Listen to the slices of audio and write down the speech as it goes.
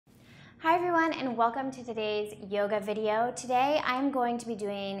Hi everyone, and welcome to today's yoga video. Today I'm going to be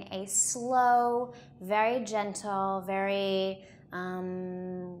doing a slow, very gentle, very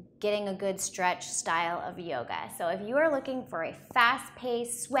getting a good stretch style of yoga. So if you are looking for a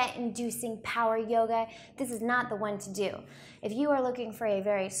fast-paced, sweat-inducing power yoga, this is not the one to do. If you are looking for a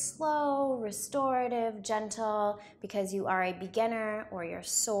very slow, restorative, gentle, because you are a beginner or you're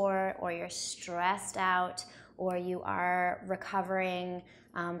sore or you're stressed out or you are recovering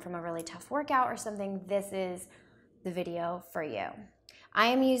from a really tough workout or something, this is the video for you. I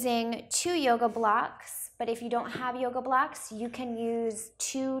am using 2 yoga blocks, but if you don't have yoga blocks, you can use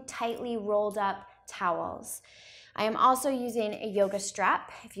 2 tightly rolled up towels. I am also using a yoga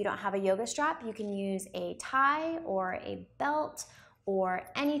strap. If you don't have a yoga strap, you can use a tie or a belt or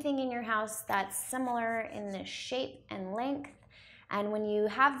anything in your house that's similar in the shape and length. And when you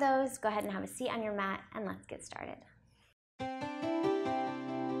have those, go ahead and have a seat on your mat and let's get started.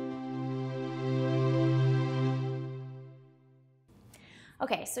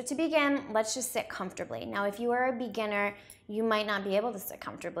 Okay, so to begin, let's just sit comfortably. Now, if you are a beginner, you might not be able to sit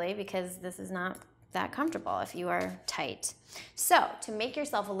comfortably because this is not that comfortable if you are tight. So, to make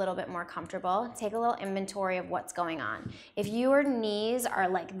yourself a little bit more comfortable, take a little inventory of what's going on. If your knees are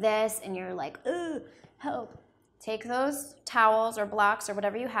like this and you're like, ugh, help, take those towels or blocks or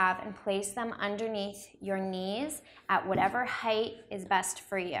whatever you have and place them underneath your knees at whatever height is best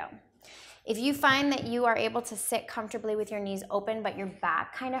for you. If you find that you are able to sit comfortably with your knees open but your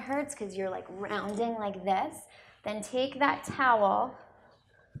back kind of hurts because you're like rounding like this, then take that towel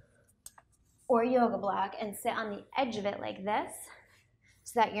or yoga block and sit on the edge of it like this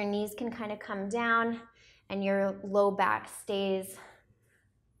so that your knees can kind of come down and your low back stays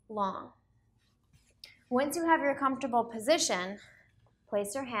long. Once you have your comfortable position,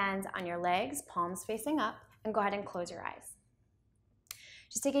 place your hands on your legs, palms facing up, and go ahead and close your eyes.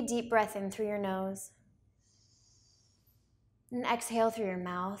 Just take a deep breath in through your nose and exhale through your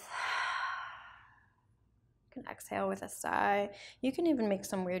mouth. You can exhale with a sigh. You can even make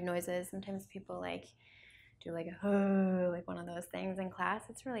some weird noises. Sometimes people do like a like one of those things in class.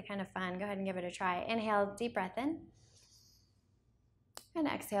 It's really kind of fun. Go ahead and give it a try. Inhale, deep breath in, and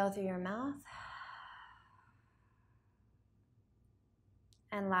exhale through your mouth.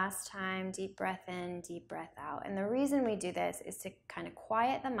 And last time, deep breath in, deep breath out. And the reason we do this is to kind of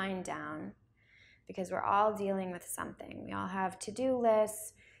quiet the mind down because we're all dealing with something. We all have to-do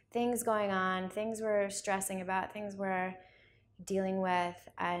lists, things going on, things we're stressing about, things we're dealing with.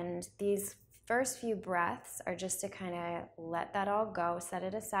 And these first few breaths are just to kind of let that all go, set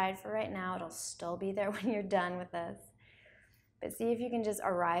it aside for right now. It'll still be there when you're done with this. But see if you can just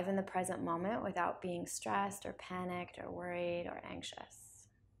arrive in the present moment without being stressed or panicked or worried or anxious.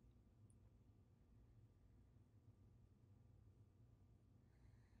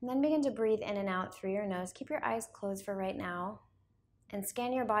 And then begin to breathe in and out through your nose. Keep your eyes closed for right now. And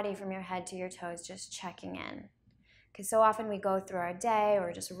scan your body from your head to your toes, just checking in. Because so often we go through our day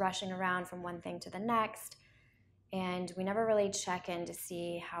or just rushing around from one thing to the next, and we never really check in to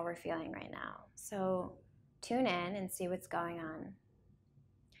see how we're feeling right now. So tune in and see what's going on.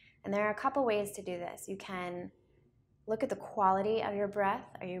 And there are a couple ways to do this. You can look at the quality of your breath.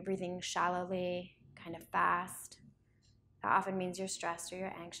 Are you breathing shallowly, kind of fast? That often means you're stressed or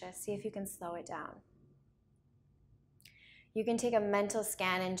you're anxious. See if you can slow it down. You can take a mental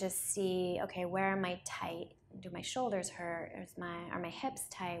scan and just see, okay, where am I tight? Do my shoulders hurt? Are my hips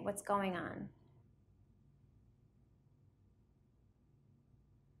tight? What's going on?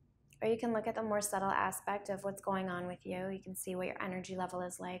 Or you can look at the more subtle aspect of what's going on with you. You can see what your energy level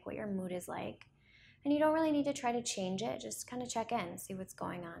is like, what your mood is like. And you don't really need to try to change it. Just kind of check in, see what's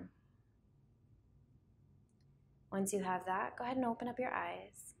going on. Once you have that, go ahead and open up your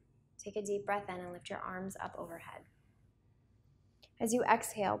eyes. Take a deep breath in and lift your arms up overhead. As you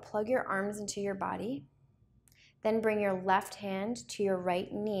exhale, plug your arms into your body. Then bring your left hand to your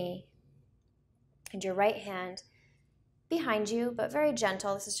right knee and your right hand behind you, but very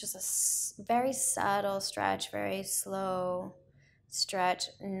gentle. This is just a very subtle stretch, very slow stretch,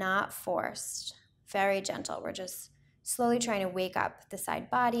 not forced, very gentle. We're just slowly trying to wake up the side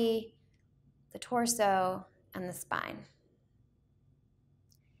body, the torso, and the spine.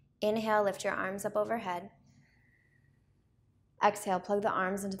 Inhale, lift your arms up overhead. Exhale, plug the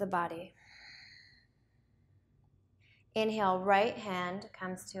arms into the body. Inhale, right hand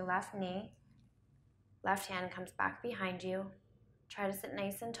comes to left knee. Left hand comes back behind you. Try to sit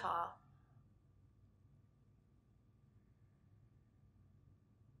nice and tall.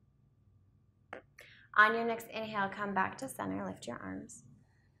 On your next inhale, come back to center, lift your arms.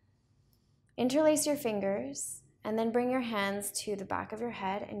 Interlace your fingers And then bring your hands to the back of your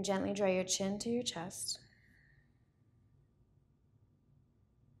head and gently draw your chin to your chest.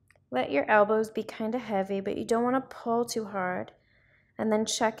 Let your elbows be kind of heavy, but you don't want to pull too hard. And then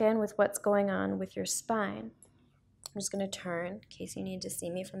check in with what's going on with your spine. I'm just going to turn in case you need to see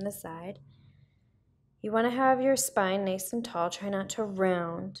me from the side. You want to have your spine nice and tall. Try not to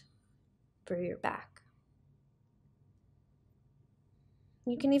round through your back.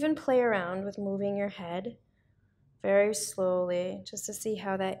 You can even play around with moving your head very slowly just to see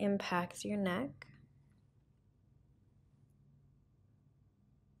how that impacts your neck.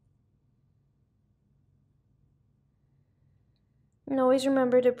 And always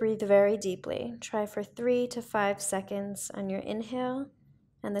remember to breathe very deeply. Try for 3 to 5 seconds on your inhale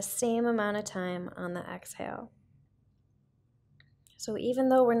and the same amount of time on the exhale. So even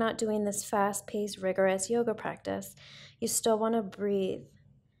though we're not doing this fast-paced, rigorous yoga practice, you still want to breathe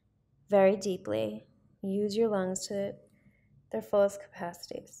very deeply. Use your lungs to their fullest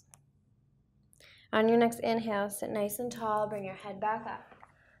capacities. On your next inhale, sit nice and tall, bring your head back up.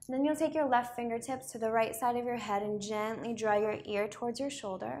 And then you'll take your left fingertips to the right side of your head and gently draw your ear towards your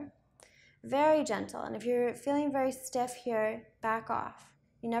shoulder. Very gentle. And if you're feeling very stiff here, back off.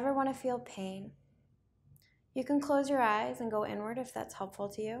 You never want to feel pain. You can close your eyes and go inward if that's helpful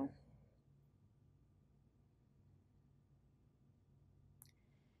to you.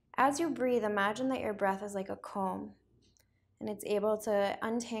 As you breathe, imagine that your breath is like a comb and it's able to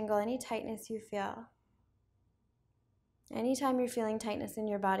untangle any tightness you feel. Anytime you're feeling tightness in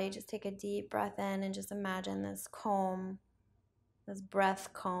your body, just take a deep breath in and just imagine this comb, this breath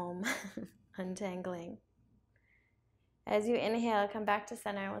comb untangling. As you inhale, come back to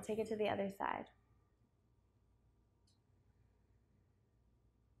center. We'll take it to the other side.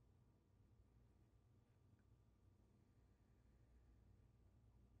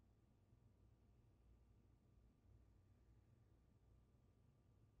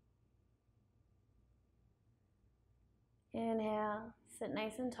 Inhale, sit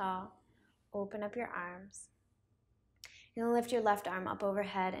nice and tall. Open up your arms. You're going to lift your left arm up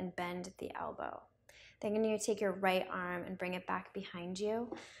overhead and bend at the elbow. Then you're going to take your right arm and bring it back behind you.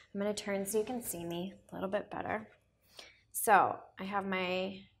 I'm going to turn so you can see me a little bit better. So I have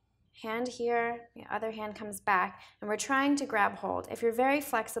my hand here, the other hand comes back, and we're trying to grab hold. If you're very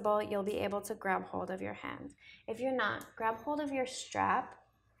flexible, you'll be able to grab hold of your hand. If you're not, grab hold of your strap,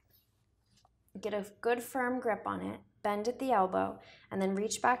 get a good firm grip on it, bend at the elbow, and then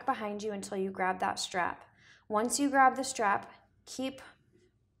reach back behind you until you grab that strap. Once you grab the strap, keep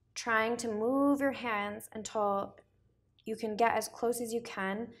trying to move your hands until you can get as close as you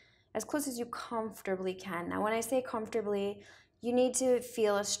can, as close as you comfortably can. Now, when I say comfortably, you need to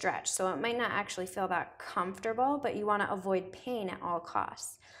feel a stretch. So it might not actually feel that comfortable, but you want to avoid pain at all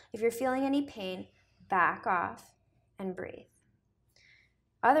costs. If you're feeling any pain, back off and breathe.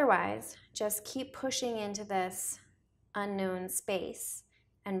 Otherwise, just keep pushing into this unknown space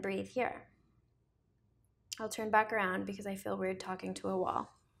and breathe here. I'll turn back around because I feel weird talking to a wall.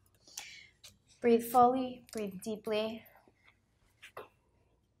 Breathe fully, breathe deeply.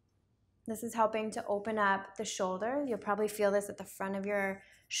 This is helping to open up the shoulder. You'll probably feel this at the front of your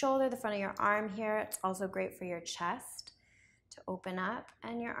shoulder, the front of your arm here. It's also great for your chest to open up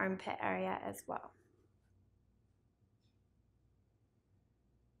and your armpit area as well.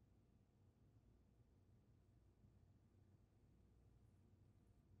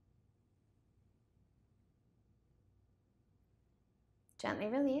 Gently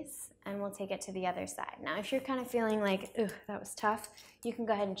release, and we'll take it to the other side. Now, if you're kind of feeling like, ooh, that was tough, you can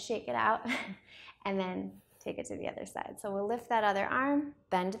go ahead and shake it out and then take it to the other side. So we'll lift that other arm,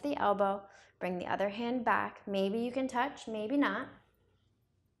 bend at the elbow, bring the other hand back. Maybe you can touch, maybe not.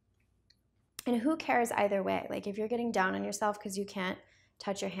 And who cares either way? Like if you're getting down on yourself because you can't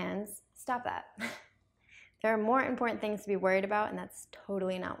touch your hands, stop that. There are more important things to be worried about, and that's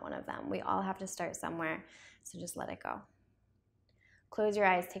totally not one of them. We all have to start somewhere, so just let it go. Close your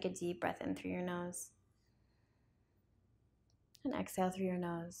eyes, take a deep breath in through your nose. And exhale through your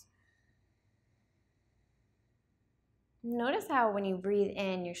nose. Notice how when you breathe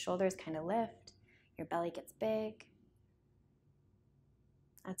in, your shoulders kind of lift, your belly gets big.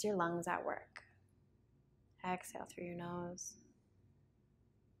 That's your lungs at work. Exhale through your nose.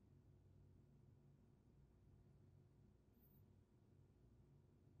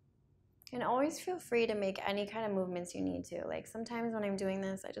 And always feel free to make any kind of movements you need to. Like sometimes when I'm doing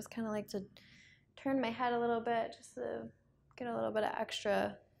this, I just kind of like to turn my head a little bit just to get a little bit of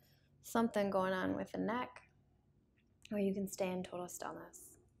extra something going on with the neck. Or you can stay in total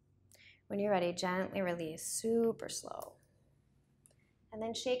stillness. When you're ready, gently release, super slow. And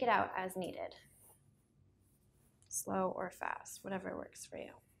then shake it out as needed. slow or fast, whatever works for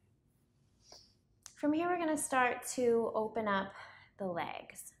you. From here, we're going to start to open up the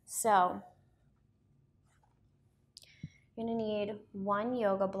legs. So you're going to need one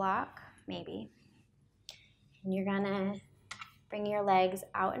yoga block, maybe. And you're going to bring your legs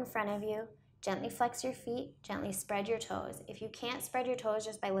out in front of you. Gently flex your feet, gently spread your toes. If you can't spread your toes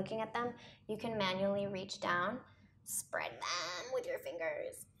just by looking at them, you can manually reach down, spread them with your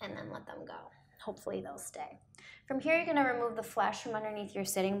fingers, and then let them go. Hopefully they'll stay. From here, you're gonna remove the flesh from underneath your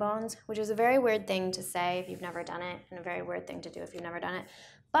sitting bones, which is a very weird thing to say if you've never done it, and a very weird thing to do if you've never done it.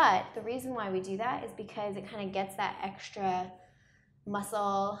 But the reason why we do that is because it kind of gets that extra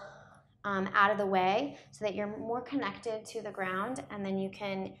muscle out of the way so that you're more connected to the ground, and then you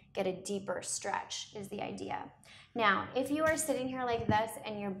can get a deeper stretch is the idea. Now, if you are sitting here like this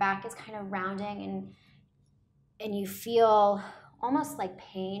and your back is kind of rounding and you feel almost like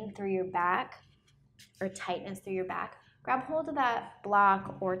pain through your back or tightness through your back, grab hold of that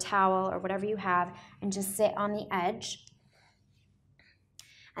block or towel or whatever you have and just sit on the edge.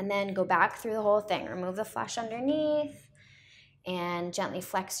 And then go back through the whole thing. Remove the flesh underneath and gently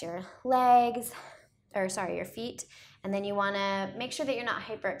flex your legs, your feet. And then you want to make sure that you're not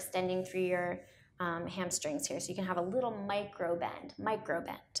hyperextending through your hamstrings here. So you can have a little micro bend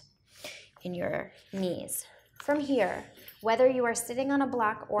in your knees. From here, whether you are sitting on a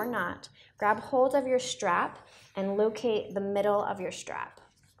block or not, grab hold of your strap and locate the middle of your strap.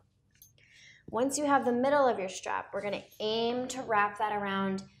 Once you have the middle of your strap, we're going to aim to wrap that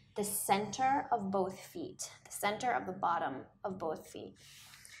around the center of both feet, the center of the bottom of both feet.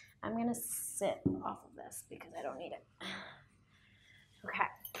 I'm going to sit off of this because I don't need it.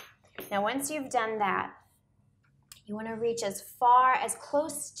 Okay. Now, once you've done that, you want to reach as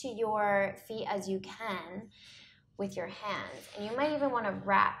close to your feet as you can with your hands. And you might even want to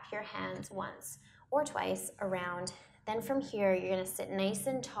wrap your hands once or twice around. Then from here, you're going to sit nice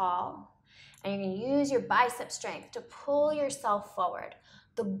and tall, and you're going to use your bicep strength to pull yourself forward.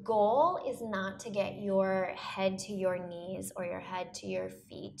 The goal is not to get your head to your knees or your head to your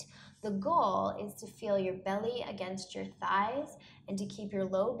feet. The goal is to feel your belly against your thighs and to keep your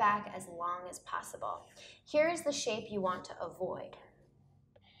low back as long as possible. Here is the shape you want to avoid.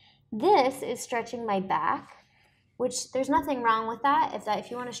 This is stretching my back, which there's nothing wrong with that.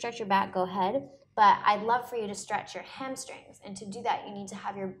 If you want to stretch your back, go ahead. But I'd love for you to stretch your hamstrings. And to do that, you need to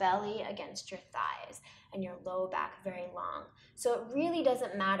have your belly against your thighs and your low back very long. So it really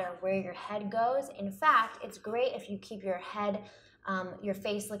doesn't matter where your head goes. In fact, it's great if you keep your head, your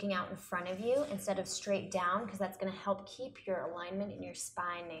face looking out in front of you instead of straight down, because that's going to help keep your alignment in your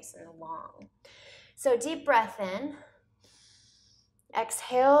spine nice and long. So deep breath in.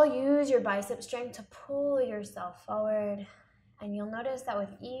 Exhale, use your bicep strength to pull yourself forward. And you'll notice that with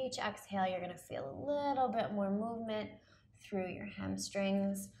each exhale, you're going to feel a little bit more movement through your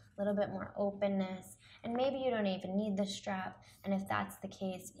hamstrings, a little bit more openness. And maybe you don't even need the strap. And if that's the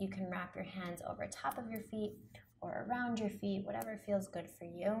case, you can wrap your hands over top of your feet or around your feet, whatever feels good for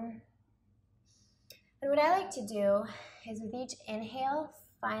you. And what I like to do is with each inhale,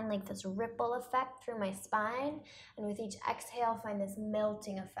 find like this ripple effect through my spine. And with each exhale, find this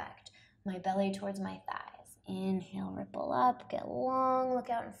melting effect, my belly towards my thighs. Inhale, ripple up, get long, look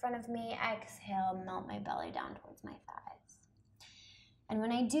out in front of me. Exhale, melt my belly down towards my thighs. And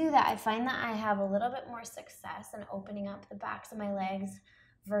when I do that, I find that I have a little bit more success in opening up the backs of my legs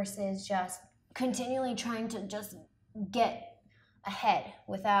versus just continually trying to just get ahead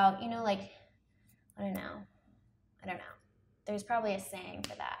without, I don't know. There's probably a saying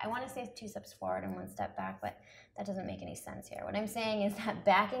for that. I want to say 2 steps forward and 1 step back, but that doesn't make any sense here. What I'm saying is that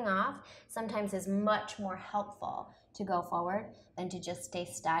backing off sometimes is much more helpful to go forward than to just stay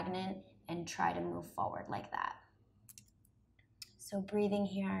stagnant and try to move forward like that. So breathing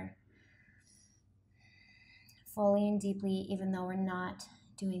here fully and deeply, even though we're not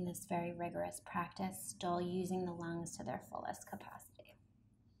doing this very rigorous practice, still using the lungs to their fullest capacity.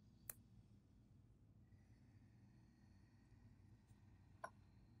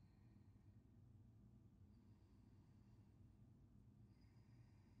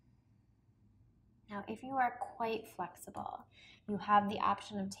 Now, if you are quite flexible, you have the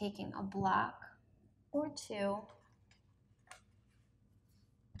option of taking a block or 2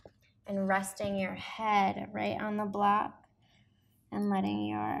 and resting your head right on the block and letting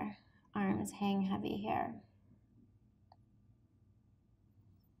your arms hang heavy here.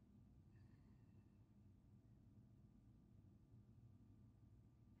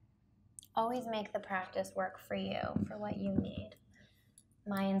 Always make the practice work for you, for what you need.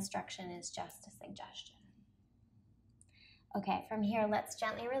 My instruction is just a suggestion. Okay, from here, let's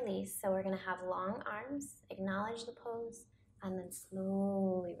gently release. So we're gonna have long arms, acknowledge the pose, and then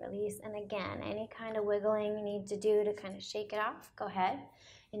slowly release. And again, any kind of wiggling you need to do to kind of shake it off, go ahead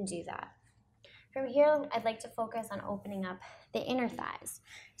and do that. From here, I'd like to focus on opening up the inner thighs.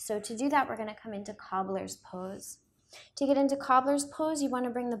 So to do that, we're gonna come into cobbler's pose. To get into cobbler's pose, you wanna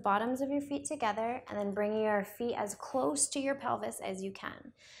bring the bottoms of your feet together and then bring your feet as close to your pelvis as you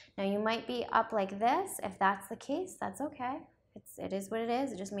can. Now you might be up like this. If that's the case, that's okay. It is what it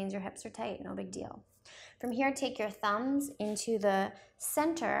is. It just means your hips are tight, no big deal. From here, take your thumbs into the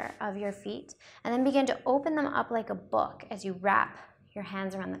center of your feet and then begin to open them up like a book as you wrap your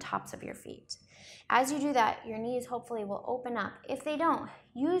hands around the tops of your feet. As you do that, your knees hopefully will open up. If they don't,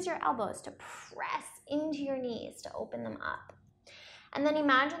 use your elbows to press into your knees to open them up. And then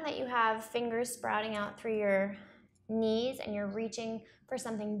imagine that you have fingers sprouting out through your knees and you're reaching for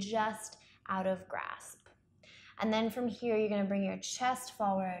something just out of grasp. And then from here, you're gonna bring your chest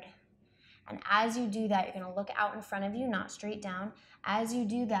forward. And as you do that, you're gonna look out in front of you, not straight down. As you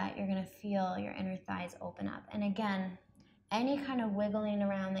do that, you're gonna feel your inner thighs open up. And again, any kind of wiggling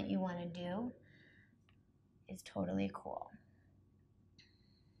around that you wanna do is totally cool.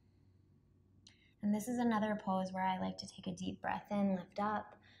 And this is another pose where I like to take a deep breath in, lift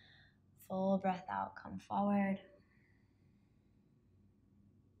up, full breath out, come forward.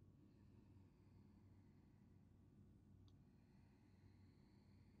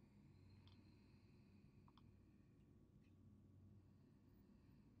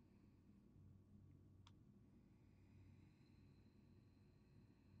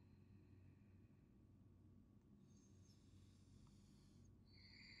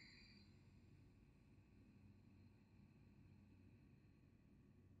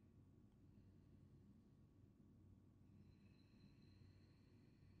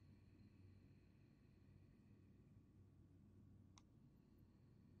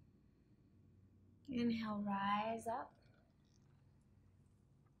 Inhale, rise up.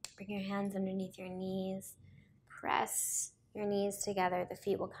 Bring your hands underneath your knees. Press your knees together. The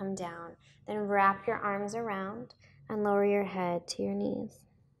feet will come down. Then wrap your arms around and lower your head to your knees.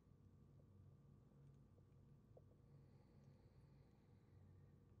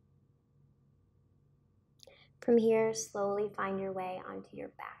 From here, slowly find your way onto your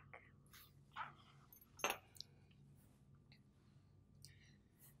back.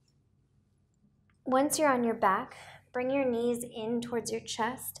 Once you're on your back, bring your knees in towards your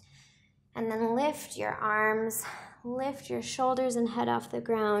chest and then lift your arms, lift your shoulders and head off the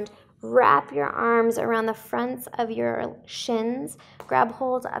ground. Wrap your arms around the fronts of your shins. Grab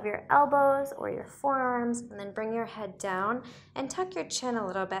hold of your elbows or your forearms and then bring your head down and tuck your chin a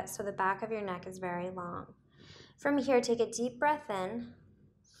little bit so the back of your neck is very long. From here, take a deep breath in.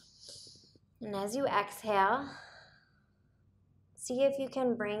 And as you exhale, see if you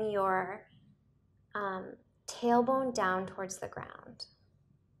can bring your tailbone down towards the ground.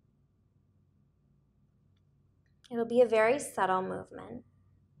 It'll be a very subtle movement.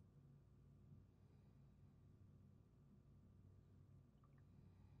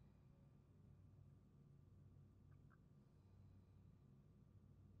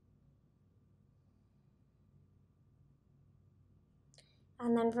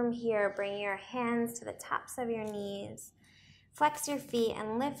 And then from here, bring your hands to the tops of your knees. Flex your feet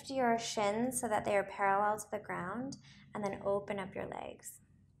and lift your shins so that they are parallel to the ground, and then open up your legs.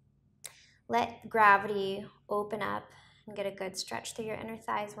 Let gravity open up and get a good stretch through your inner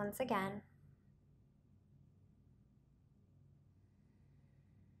thighs once again.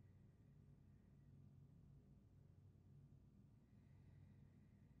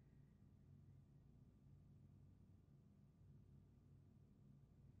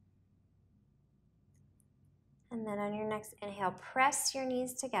 And then on your next inhale, press your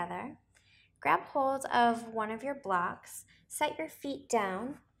knees together. Grab hold of one of your blocks. Set your feet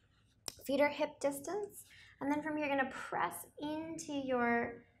down. Feet are hip distance. And then from here, you're going to press into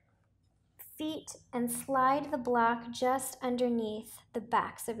your feet and slide the block just underneath the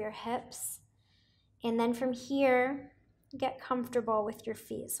backs of your hips. And then from here, get comfortable with your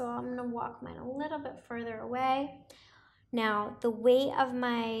feet. So I'm going to walk mine a little bit further away. Now, the weight of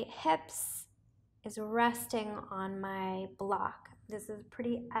my hips is resting on my block. This is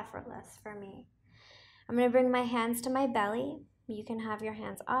pretty effortless for me. I'm going to bring my hands to my belly. You can have your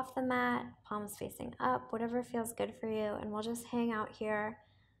hands off the mat, palms facing up, whatever feels good for you. And we'll just hang out here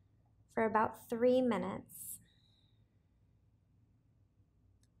for about 3 minutes.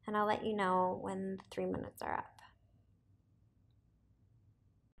 And I'll let you know when the 3 minutes are up.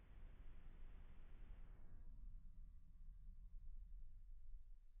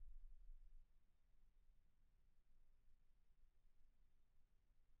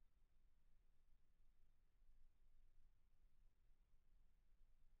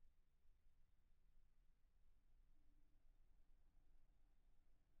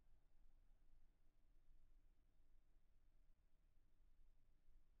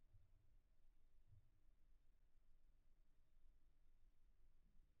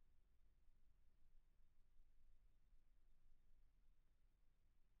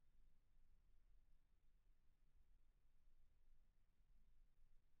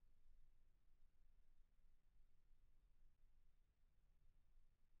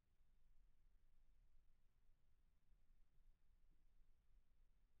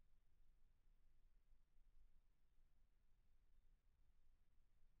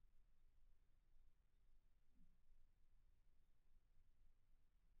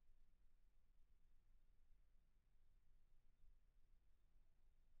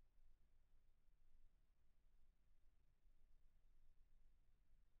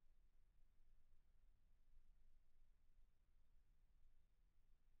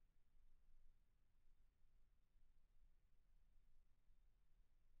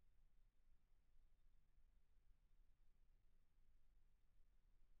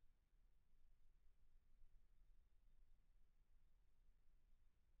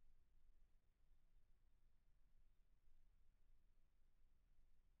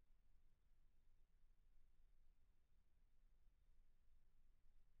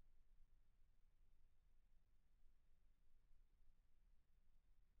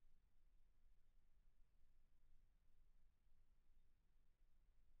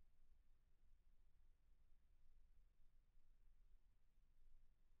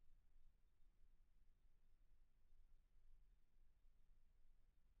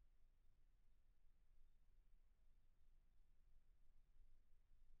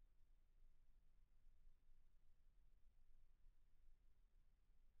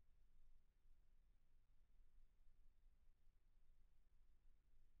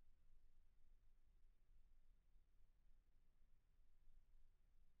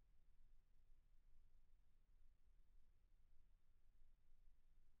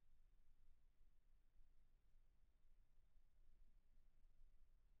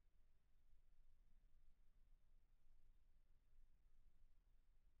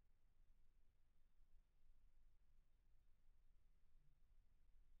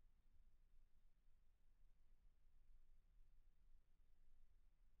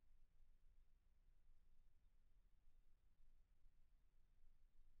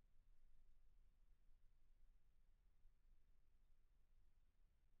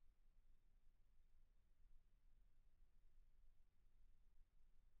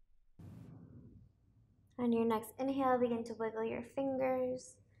 On your next inhale, begin to wiggle your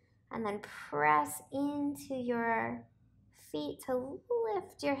fingers and then press into your feet to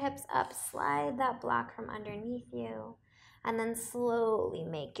lift your hips up, slide that block from underneath you, and then slowly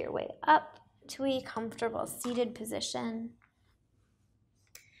make your way up to a comfortable seated position.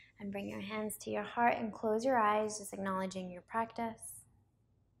 And bring your hands to your heart and close your eyes, just acknowledging your practice.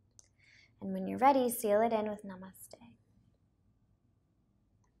 And when you're ready, seal it in with Namaste.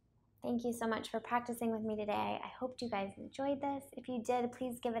 Thank you so much for practicing with me today. I hope you guys enjoyed this. If you did,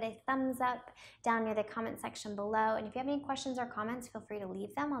 please give it a thumbs up down near the comment section below. And if you have any questions or comments, feel free to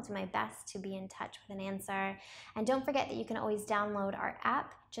leave them. I'll do my best to be in touch with an answer. And don't forget that you can always download our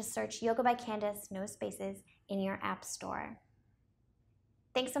app. Just search Yoga by Candace, no spaces, in your app store.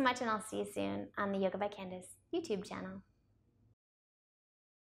 Thanks so much, and I'll see you soon on the Yoga by Candace YouTube channel.